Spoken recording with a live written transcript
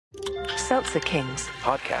Seltzer Kings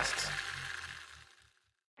podcasts.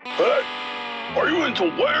 Hey, are you into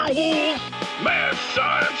werewolves, mad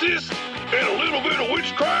scientists, and a little bit of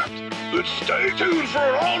witchcraft? Then stay tuned for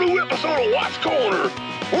an all-new episode of Watts Corner.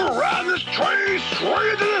 We're riding this train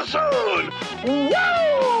straight to the sun.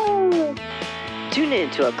 Woo! Tune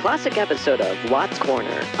in to a classic episode of Watts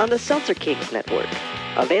Corner on the Seltzer Kings Network.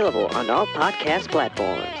 Available on all podcast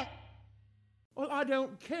platforms. Well, I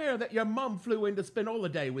don't care that your mum flew in to spend all the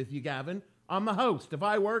day with you, Gavin. I'm the host. If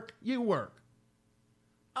I work, you work.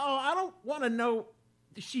 Oh, I don't want to know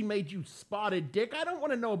she made you spotted dick. I don't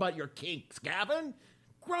want to know about your kinks, Gavin.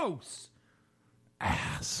 Gross.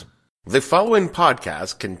 Ass. The following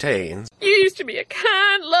podcast contains... You used to be a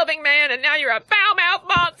kind, loving man, and now you're a foul-mouthed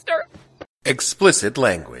monster. explicit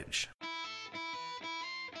language.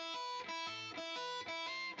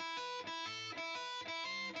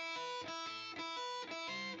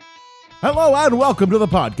 Hello and welcome to the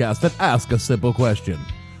podcast that asks a simple question.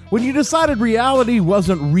 When you decided reality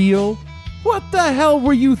wasn't real, what the hell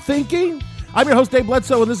were you thinking? I'm your host, Dave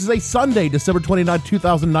Bledsoe, and this is a Sunday, December 29,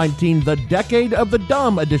 2019, the Decade of the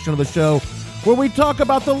Dumb edition of the show, where we talk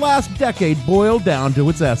about the last decade boiled down to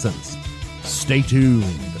its essence. Stay tuned.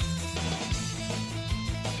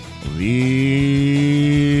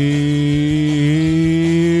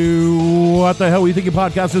 What the Hell We Thinking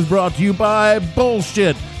podcast is brought to you by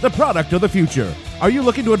Bullshit, the product of the future. Are you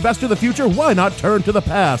looking to invest in the future? Why not turn to the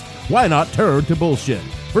past? Why not turn to bullshit?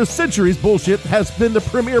 For centuries, bullshit has been the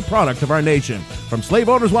premier product of our nation. From slave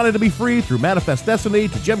owners wanting to be free, through Manifest Destiny,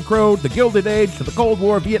 to Jim Crow, the Gilded Age, to the Cold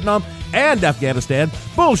War, Vietnam, and Afghanistan,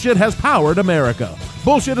 bullshit has powered America.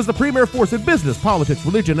 Bullshit is the premier force in business, politics,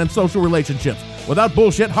 religion, and social relationships. Without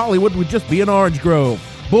bullshit, Hollywood would just be an orange grove.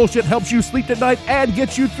 Bullshit helps you sleep at night and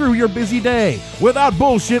gets you through your busy day. Without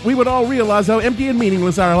bullshit, we would all realize how empty and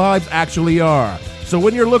meaningless our lives actually are. So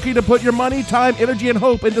when you're looking to put your money, time, energy, and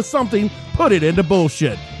hope into something, put it into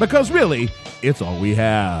bullshit. Because really, it's all we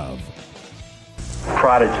have.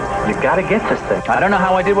 Prodigy. You gotta get this thing. I don't know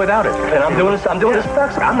how I did without it. And I'm doing this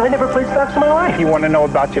stocks. I never played stocks in my life. You want to know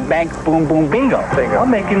about your bank boom boom bingo?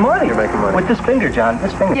 I'm making money. You're making money. With this finger, John.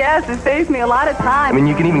 This finger. Yes, it saves me a lot of time. I mean,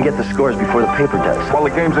 you can even get the scores before the paper does. While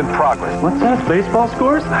the game's in progress. What's that? Baseball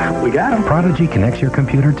scores? We got them. Prodigy connects your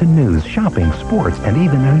computer to news, shopping, sports, and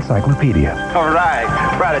even an encyclopedia. All right.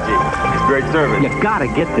 Prodigy. It's great service. You gotta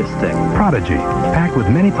get this thing. Prodigy, packed with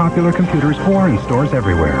many popular computers for in stores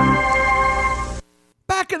everywhere.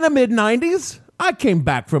 Back in the mid-90s, I came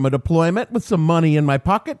back from a deployment with some money in my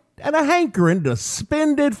pocket and a hankering to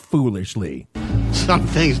spend it foolishly. Some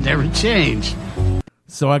things never change.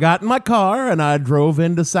 So I got in my car and I drove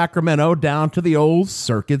into Sacramento down to the old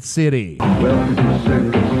Circuit City. Welcome to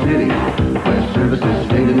Circuit City, where service is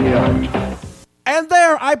state of the art. And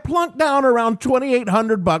there I plunked down around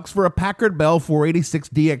 $2,800 for a Packard Bell 486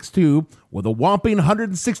 DX2 with a whopping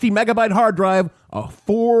 160 megabyte hard drive, a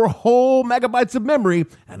 4 whole megabytes of memory,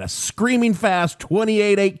 and a screaming fast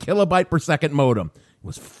 28.8 kilobyte per second modem. It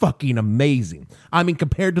was fucking amazing. I mean,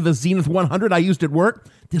 compared to the Zenith 100 I used at work,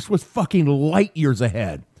 this was fucking light years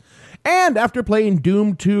ahead. And after playing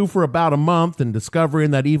Doom 2 for about a month and discovering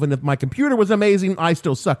that even if my computer was amazing, I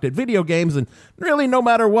still sucked at video games, and really no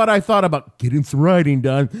matter what I thought about getting some writing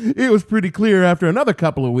done, it was pretty clear after another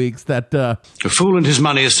couple of weeks that, A fool and his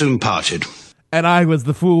money are soon parted. And I was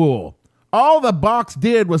the fool. All the box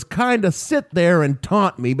did was kind of sit there and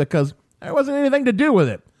taunt me because there wasn't anything to do with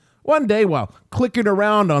it. One day, while clicking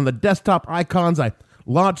around on the desktop icons, I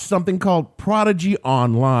launched something called Prodigy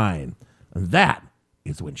Online. And that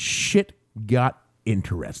is when shit got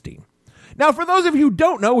interesting. Now, for those of you who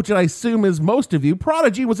don't know, which I assume is most of you,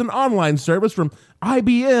 Prodigy was an online service from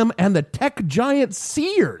IBM and the tech giant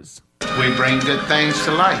Sears. We bring good things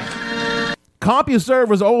to life. CompuServe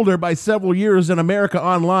was older by several years, and America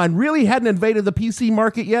Online really hadn't invaded the PC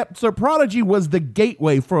market yet, so Prodigy was the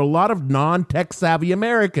gateway for a lot of non-tech savvy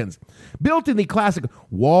Americans. Built in the classic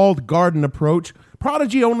walled garden approach,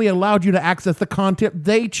 Prodigy only allowed you to access the content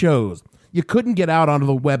they chose. You couldn't get out onto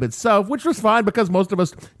the web itself, which was fine because most of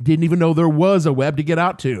us didn't even know there was a web to get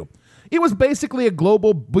out to. It was basically a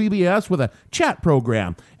global BBS with a chat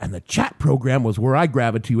program, and the chat program was where I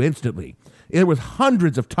gravitated to instantly. There was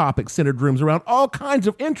hundreds of topic-centered rooms around all kinds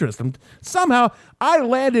of interests, and somehow I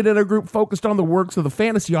landed in a group focused on the works of the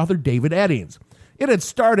fantasy author David Eddings. It had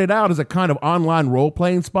started out as a kind of online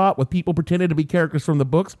role-playing spot with people pretending to be characters from the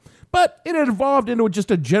books, but it had evolved into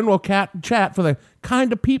just a general chat for the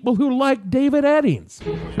kind of people who like David Eddings.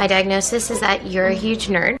 My diagnosis is that you're a huge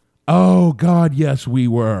nerd. Oh, God, yes, we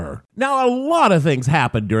were. Now, a lot of things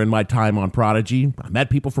happened during my time on Prodigy. I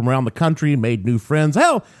met people from around the country and made new friends.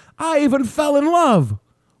 Hell, I even fell in love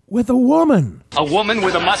with a woman. A woman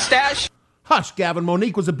with a mustache? Hush, Gavin.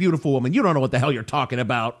 Monique was a beautiful woman. You don't know what the hell you're talking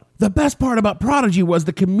about. The best part about Prodigy was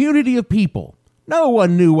the community of people. No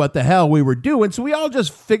one knew what the hell we were doing, so we all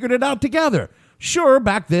just figured it out together. Sure,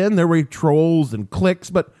 back then there were trolls and cliques,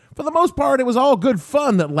 but for the most part, it was all good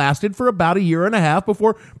fun that lasted for about a year and a half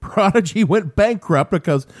before Prodigy went bankrupt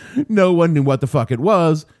because no one knew what the fuck it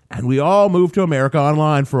was, and we all moved to America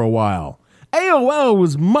Online for a while. AOL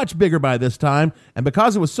was much bigger by this time, and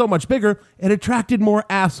because it was so much bigger, it attracted more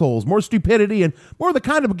assholes, more stupidity, and more of the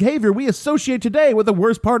kind of behavior we associate today with the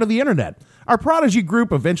worst part of the internet. Our Prodigy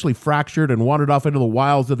group eventually fractured and wandered off into the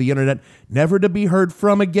wilds of the internet, never to be heard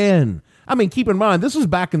from again. I mean, keep in mind, this was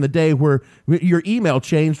back in the day where your email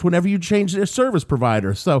changed whenever you changed their service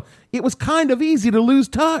provider, so it was kind of easy to lose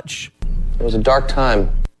touch. It was a dark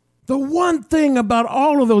time. The one thing about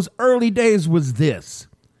all of those early days was this.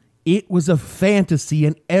 It was a fantasy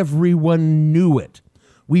and everyone knew it.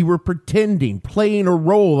 We were pretending, playing a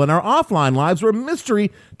role, and our offline lives were a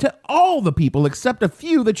mystery to all the people except a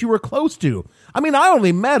few that you were close to. I mean, I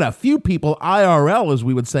only met a few people IRL, as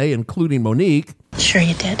we would say, including Monique. Sure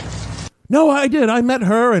you did. No, I did. I met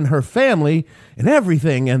her and her family and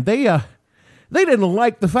everything, and they didn't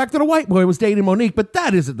like the fact that a white boy was dating Monique, but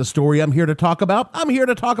that isn't the story I'm here to talk about. I'm here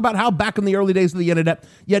to talk about how back in the early days of the internet,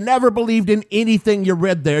 you never believed in anything you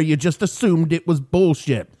read there. You just assumed it was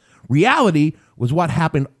bullshit. Reality was what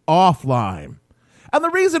happened offline. And the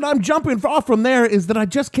reason I'm jumping off from there is that I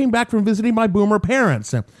just came back from visiting my boomer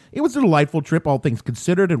parents. It was a delightful trip, all things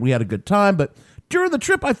considered, and we had a good time, but during the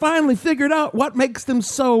trip, I finally figured out what makes them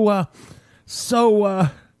so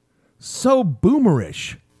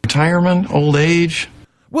boomerish. Retirement, old age?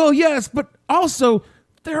 Well, yes, but also,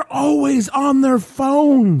 they're always on their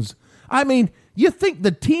phones. I mean, you think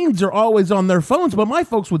the teens are always on their phones, but my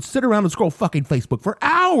folks would sit around and scroll fucking Facebook for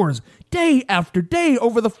hours, day after day,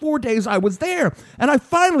 over the 4 days I was there. And I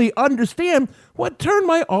finally understand what turned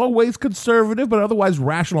my always conservative but otherwise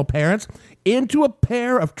rational parents into a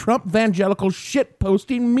pair of Trump evangelical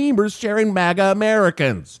shit-posting memers sharing MAGA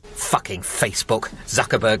Americans. Fucking Facebook.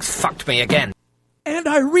 Zuckerberg's fucked me again. And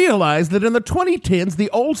I realized that in the 2010s,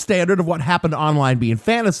 the old standard of what happened online being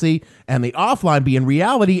fantasy and the offline being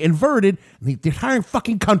reality inverted, and the entire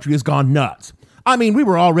fucking country has gone nuts. I mean, we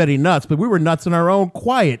were already nuts, but we were nuts in our own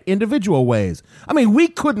quiet, individual ways. I mean, we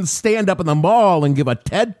couldn't stand up in the mall and give a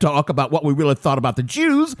TED talk about what we really thought about the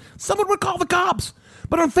Jews. Someone would call the cops.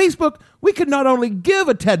 But on Facebook, we could not only give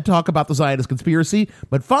a TED talk about the Zionist conspiracy,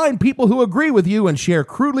 but find people who agree with you and share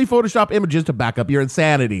crudely photoshopped images to back up your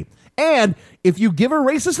insanity. And if you give a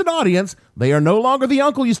racist an audience, they are no longer the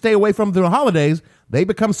uncle you stay away from through the holidays. They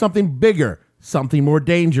become something bigger, something more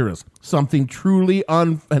dangerous, something truly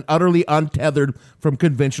and utterly untethered from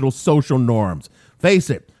conventional social norms. Face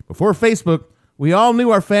it, before Facebook, we all knew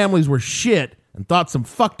our families were shit and thought some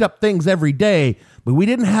fucked up things every day, but we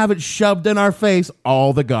didn't have it shoved in our face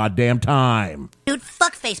all the goddamn time. Dude,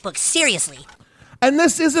 fuck Facebook, seriously. And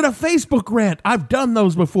this isn't a Facebook rant. I've done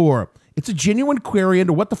those before. It's a genuine query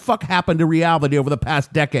into what the fuck happened to reality over the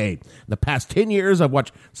past decade. In the past 10 years, I've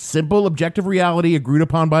watched simple, objective reality agreed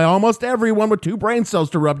upon by almost everyone with two brain cells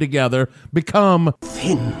to rub together become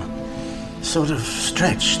thin, sort of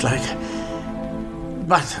stretched like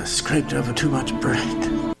butter scraped over too much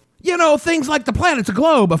bread. You know, things like the planet's a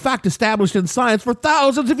globe, a fact established in science for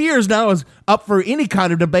thousands of years now, is up for any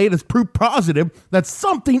kind of debate as proof positive that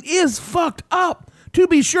something is fucked up. To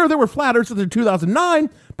be sure, there were flat earthers in 2009,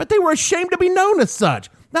 but they were ashamed to be known as such.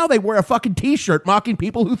 Now they wear a fucking t-shirt mocking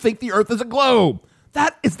people who think the earth is a globe.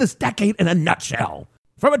 That is this decade in a nutshell.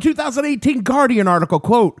 From a 2018 Guardian article,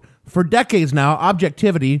 quote, "For decades now,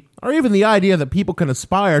 objectivity, or even the idea that people can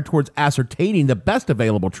aspire towards ascertaining the best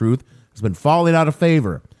available truth, has been falling out of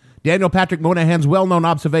favor. Daniel Patrick Moynihan's well-known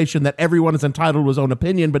observation that everyone is entitled to his own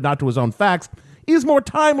opinion but not to his own facts is more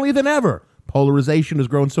timely than ever. Polarization has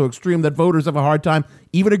grown so extreme that voters have a hard time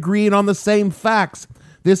even agreeing on the same facts.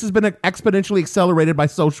 This has been exponentially accelerated by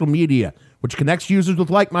social media, which connects users with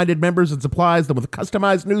like-minded members and supplies them with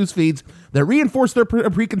customized news feeds that reinforce their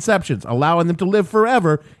preconceptions, allowing them to live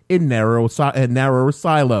forever in narrower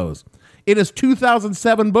silos. In his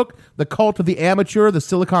 2007 book, The Cult of the Amateur, the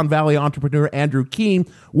Silicon Valley entrepreneur Andrew Keen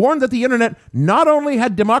warned that the internet not only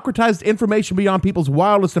had democratized information beyond people's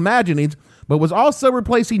wildest imaginings, but was also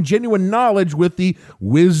replacing genuine knowledge with the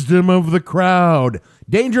wisdom of the crowd,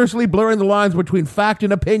 dangerously blurring the lines between fact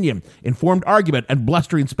and opinion, informed argument, and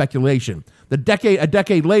blustering speculation. A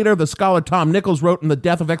decade later, the scholar Tom Nichols wrote in The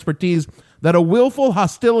Death of Expertise that a willful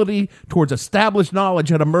hostility towards established knowledge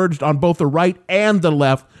had emerged on both the right and the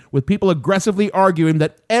left, with people aggressively arguing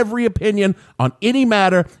that every opinion on any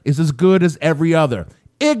matter is as good as every other.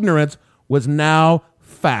 ignorance was now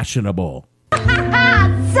fashionable. Suck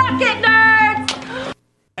it, nerds!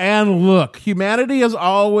 And look, humanity has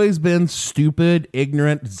always been stupid,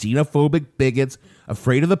 ignorant, xenophobic bigots,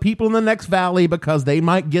 afraid of the people in the next valley because they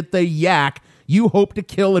might get the yak you hope to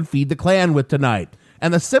kill and feed the clan with tonight.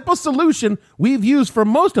 And the simple solution we've used for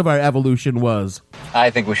most of our evolution was, I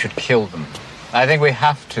think we should kill them. I think we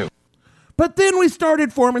have to. But then we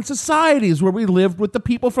started forming societies where we lived with the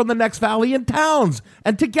people from the next valley in towns.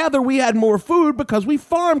 And together we had more food because we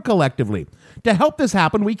farmed collectively. To help this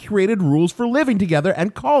happen, we created rules for living together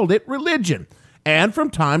and called it religion. And from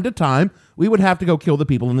time to time, we would have to go kill the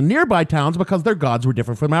people in the nearby towns because their gods were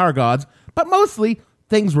different from our gods. But mostly,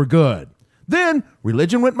 things were good. Then,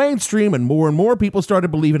 religion went mainstream and more people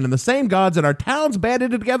started believing in the same gods, and our towns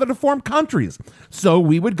banded together to form countries. So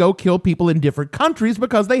we would go kill people in different countries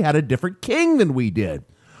because they had a different king than we did.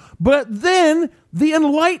 But then the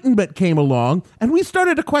Enlightenment came along, and we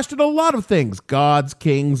started to question a lot of things, gods,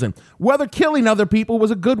 kings, and whether killing other people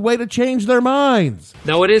was a good way to change their minds.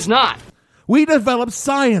 No, it is not. We developed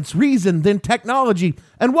science, reason, then technology,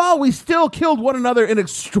 and while we still killed one another in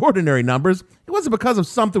extraordinary numbers, it wasn't because of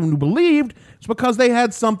something we believed, it's because they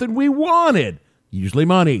had something we wanted, usually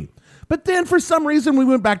money. But then for some reason we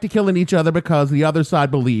went back to killing each other because the other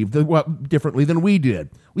side believed differently than we did.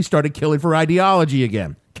 We started killing for ideology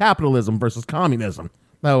again, capitalism versus communism.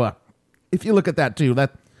 Though, if you look at that too,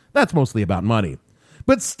 that's mostly about money.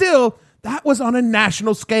 But still, that was on a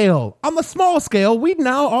national scale. On the small scale, we've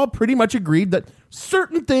now all pretty much agreed that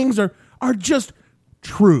certain things are just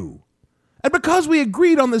true. And because we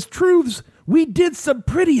agreed on these truths, we did some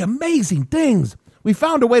pretty amazing things. We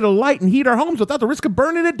found a way to light and heat our homes without the risk of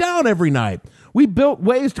burning it down every night. We built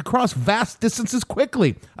ways to cross vast distances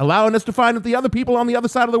quickly, allowing us to find that the other people on the other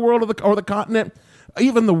side of the world or the continent,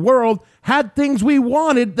 even the world, had things we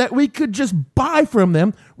wanted that we could just buy from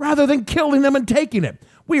them rather than killing them and taking it.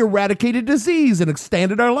 We eradicated disease and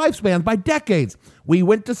extended our lifespans by decades. We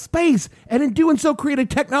went to space, and in doing so created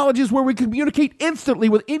technologies where we communicate instantly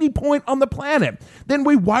with any point on the planet. Then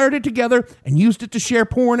we wired it together and used it to share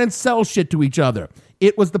porn and sell shit to each other.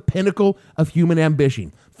 It was the pinnacle of human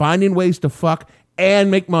ambition, finding ways to fuck and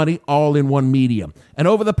make money all in one medium. And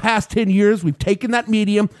over the past 10 years, we've taken that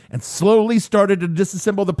medium and slowly started to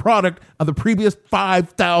disassemble the product of the previous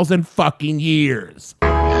 5,000 fucking years.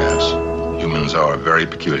 Yes. Humans are very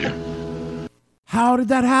peculiar. How did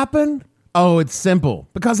that happen? Oh, it's simple.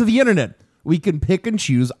 Because of the internet, we can pick and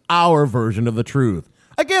choose our version of the truth.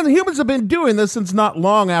 Again, humans have been doing this since not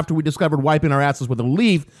long after we discovered wiping our asses with a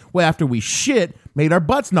leaf, after we shit, made our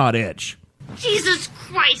butts not itch. Jesus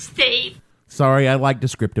Christ, Dave. Sorry, I like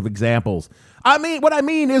descriptive examples. What I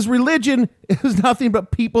mean is religion is nothing but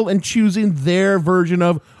people and choosing their version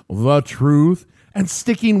of the truth and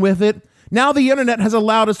sticking with it. Now the internet has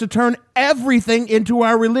allowed us to turn everything into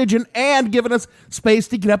our religion and given us space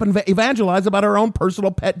to get up and evangelize about our own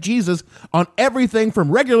personal pet Jesus on everything from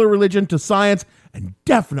regular religion to science and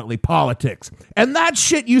definitely politics. And that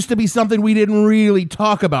shit used to be something we didn't really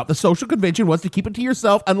talk about. The social convention was to keep it to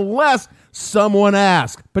yourself unless someone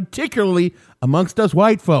asked, particularly amongst us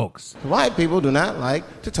white folks. White people do not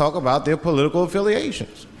like to talk about their political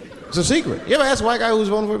affiliations. It's a secret. You ever ask a white guy who's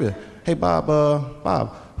voting for you? Hey, Bob,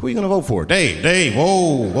 who are you going to vote for? Dave,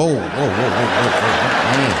 whoa.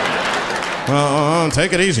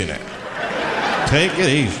 Take it easy now. Take it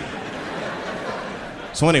easy.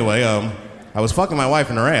 So anyway, I was fucking my wife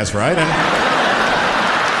in her ass, right?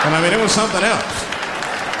 And it was something else.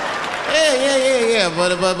 Yeah,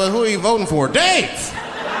 but who are you voting for? Dave,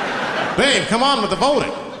 come on with the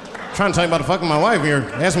voting. I'm trying to tell you about fucking my wife here.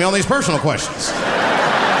 Ask me all these personal questions.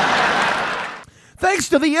 Thanks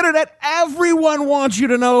to the internet, everyone wants you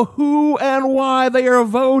to know who and why they are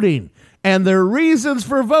voting. And their reasons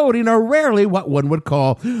for voting are rarely what one would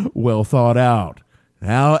call well thought out.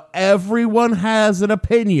 Now, everyone has an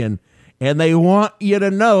opinion, and they want you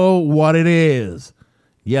to know what it is.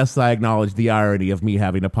 Yes, I acknowledge the irony of me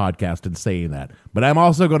having a podcast and saying that. But I'm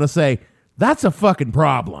also going to say, that's a fucking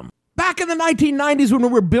problem. Back in the 1990s when we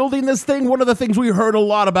were building this thing, one of the things we heard a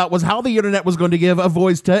lot about was how the internet was going to give a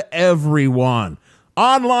voice to everyone.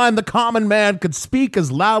 Online, the common man could speak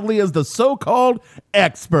as loudly as the so-called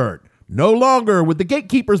expert. No longer would the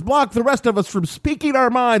gatekeepers block the rest of us from speaking our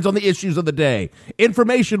minds on the issues of the day.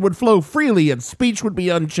 Information would flow freely and speech would be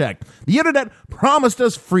unchecked. The internet promised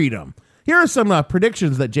us freedom. Here are some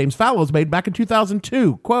predictions that James Fallows made back in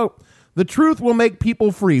 2002. Quote, "The truth will make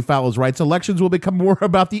people free," Fallows writes. "Elections will become more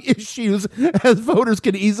about the issues as voters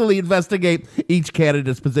can easily investigate each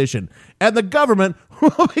candidate's position. And the government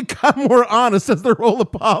will become more honest as the role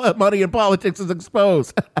of money in politics is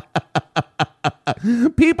exposed."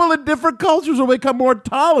 People in different cultures will become more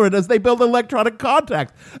tolerant as they build electronic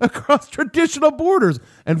contact across traditional borders.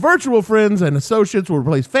 And virtual friends and associates will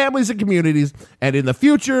replace families and communities. And in the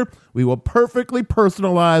future, we will perfectly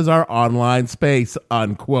personalize our online space,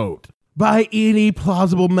 unquote. By any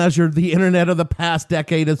plausible measure, the internet of the past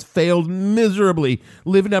decade has failed miserably,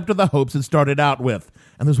 living up to the hopes it started out with.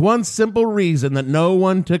 And there's one simple reason that no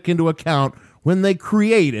one took into account when they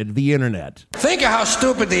created the internet. Think of how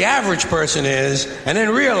stupid the average person is, and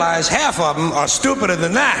then realize half of them are stupider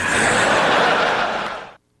than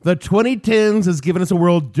that. The 2010s has given us a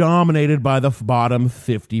world dominated by the bottom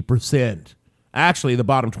 50%. Actually, the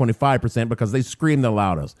bottom 25% because they scream the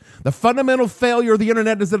loudest. The fundamental failure of the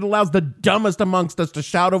internet is that it allows the dumbest amongst us to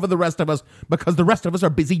shout over the rest of us because the rest of us are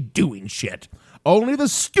busy doing shit. Only the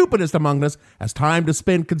stupidest among us has time to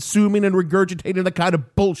spend consuming and regurgitating the kind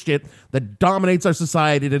of bullshit that dominates our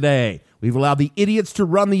society today. We've allowed the idiots to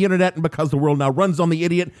run the internet, and because the world now runs on the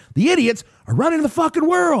idiots are running the fucking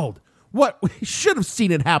world. What? We should have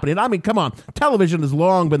seen it happening. I mean, come on. Television has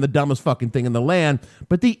long been the dumbest fucking thing in the land,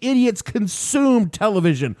 but the idiots consume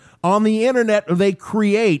television. On the internet, they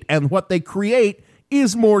create, and what they create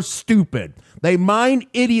is more stupid. They mine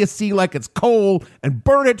idiocy like it's coal and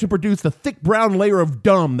burn it to produce the thick brown layer of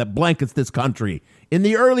dumb that blankets this country. In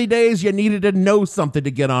the early days, you needed to know something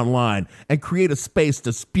to get online and create a space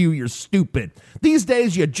to spew your stupid. These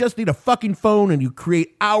days, you just need a fucking phone and you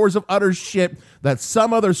create hours of utter shit that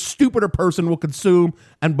some other stupider person will consume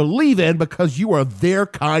and believe in because you are their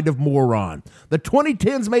kind of moron. The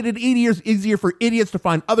 2010s made it easier for idiots to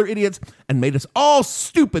find other idiots and made us all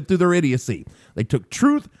stupid through their idiocy. They took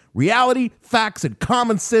truth, reality, facts, and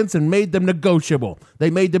common sense and made them negotiable. They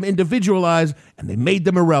made them individualized and they made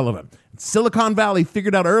them irrelevant. Silicon Valley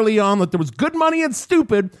figured out early on that there was good money and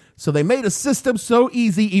stupid, so they made a system so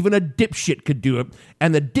easy even a dipshit could do it,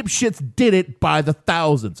 and the dipshits did it by the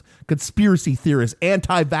thousands. Conspiracy theorists,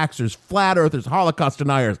 anti-vaxxers, flat earthers, Holocaust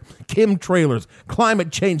deniers, chemtrailers,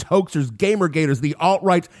 climate change hoaxers, gamergaters, the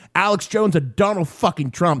alt-rights, Alex Jones, and Donald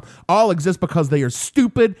fucking Trump all exist because they are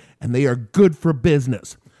stupid and they are good for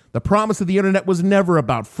business. The promise of the internet was never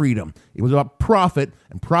about freedom. It was about profit,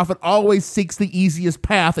 and profit always seeks the easiest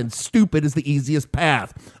path, and stupid is the easiest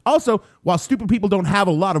path. Also, while stupid people don't have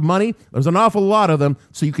a lot of money, there's an awful lot of them,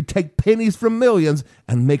 so you could take pennies from millions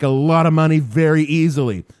and make a lot of money very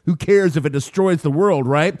easily. Who cares if it destroys the world,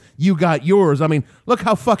 right? You got yours. I mean, look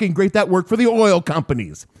how fucking great that worked for the oil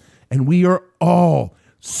companies. And we are all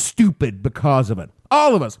stupid because of it.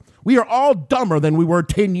 All of us. We are all dumber than we were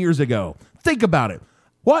 10 years ago. Think about it.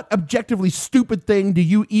 What objectively stupid thing do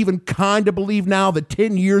you even kind of believe now that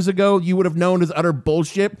 10 years ago you would have known as utter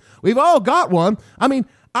bullshit? We've all got one. I mean,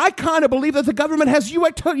 I kind of believe that the government has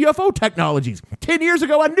UFO technologies. 10 years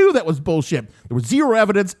ago, I knew that was bullshit. There was zero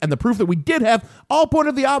evidence, and the proof that we did have all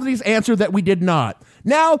pointed the obvious answer that we did not.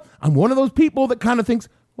 Now, I'm one of those people that kind of thinks,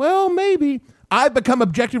 well, maybe. I've become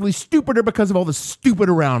objectively stupider because of all the stupid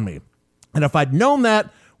around me. And if I'd known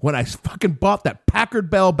that, when I fucking bought that Packard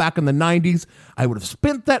Bell back in the 90s, I would have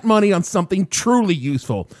spent that money on something truly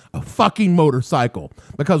useful, a fucking motorcycle.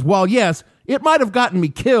 Because while, yes, it might have gotten me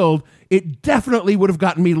killed, it definitely would have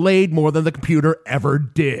gotten me laid more than the computer ever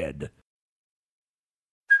did.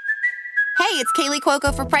 Hey, it's Kaylee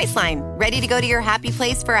Cuoco for Priceline. Ready to go to your happy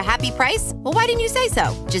place for a happy price? Well, why didn't you say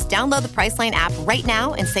so? Just download the Priceline app right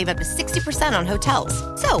now and save up to 60% on hotels.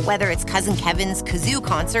 So whether it's Cousin Kevin's Kazoo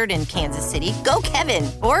Concert in Kansas City, go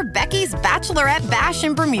Kevin, or Becky's Bachelorette Bash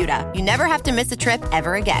in Bermuda, you never have to miss a trip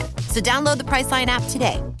ever again. So download the Priceline app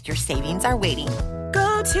today. Your savings are waiting.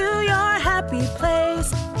 Go to your happy place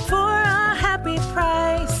for a happy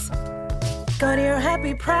price. Go to your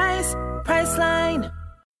happy price, Priceline.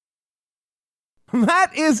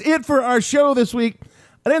 That is it for our show this week.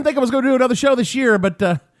 I didn't think I was going to do another show this year, but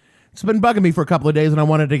it's been bugging me for a couple of days, and I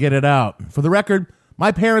wanted to get it out. For the record,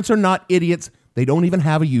 my parents are not idiots. They don't even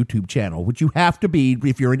have a YouTube channel, which you have to be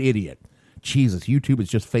if you're an idiot. Jesus, YouTube is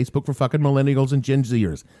just Facebook for fucking millennials and Gen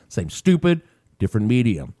Zers. Same stupid, different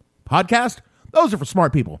medium. Podcast? Those are for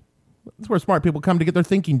smart people. That's where smart people come to get their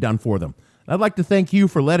thinking done for them. And I'd like to thank you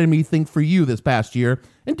for letting me think for you this past year,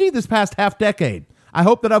 indeed this past half decade. I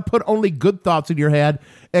hope that I've put only good thoughts in your head,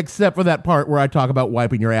 except for that part where I talk about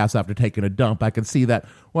wiping your ass after taking a dump. I can see that,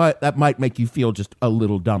 well, that might make you feel just a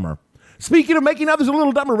little dumber. Speaking of making others a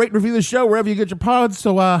little dumber, rate and review the show wherever you get your pods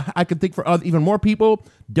so I can think for even more people.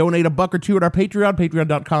 Donate $1 or $2 at our Patreon,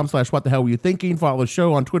 patreon.com/whatthehellwereyouThinking. Follow the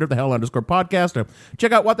show on Twitter, @thehell_podcast, or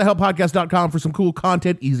check out whatthehellpodcast.com for some cool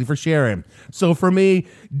content, easy for sharing. So for me,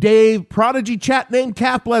 Dave, Prodigy chat name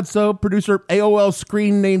Calf Bledsoe, producer AOL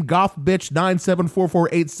screen name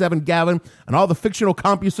GothBitch974487 Gavin, and all the fictional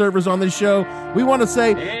CompuServers on this show, we want to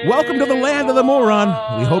say welcome to the land of the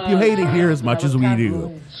moron. We hope you hate it here as much as we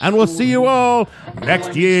do. And we'll see you all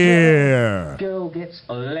next year. Girl gets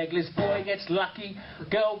legless, boy gets lucky.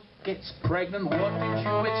 Girl gets pregnant, what did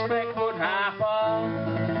you expect would happen?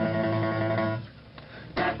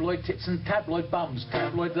 Tabloid tits and tabloid bums,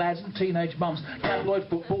 tabloid lads and teenage mums, tabloid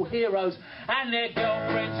football heroes and their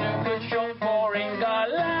girlfriends who could shop for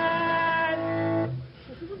England.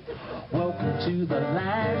 Welcome to the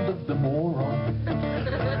land of the moron.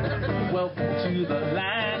 Welcome to the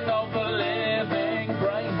land of the living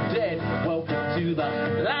brain dead. Welcome to the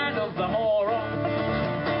land of the moron.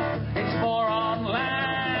 It's moron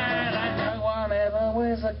land, and no one ever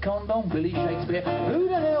wears a condom. Billy Shakespeare, who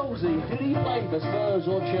the hell's he? Did he play for Spurs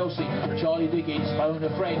or Chelsea? Charlie Dickens, phone a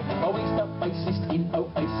friend. Oh, he's the bassist in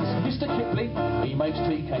Oasis. Mr. Kipling, he makes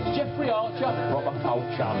tea cakes. Jeffrey Archer, proper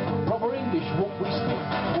culture. Proper English, what we speak.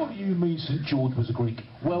 What do you mean St. George was a Greek?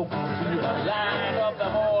 Welcome to the land of the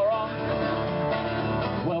moron.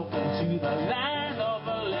 Welcome to the land of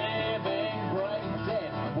the living brain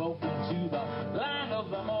dead. Welcome to the land of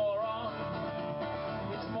the moron.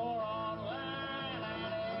 It's moron land, and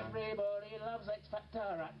everybody loves X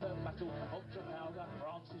Factor at the battle. Ultra powder,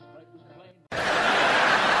 Francis Drake was playing. I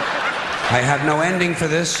have no ending for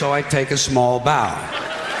this, so I take a small bow.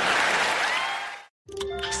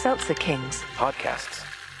 Seltzer Kings Podcasts.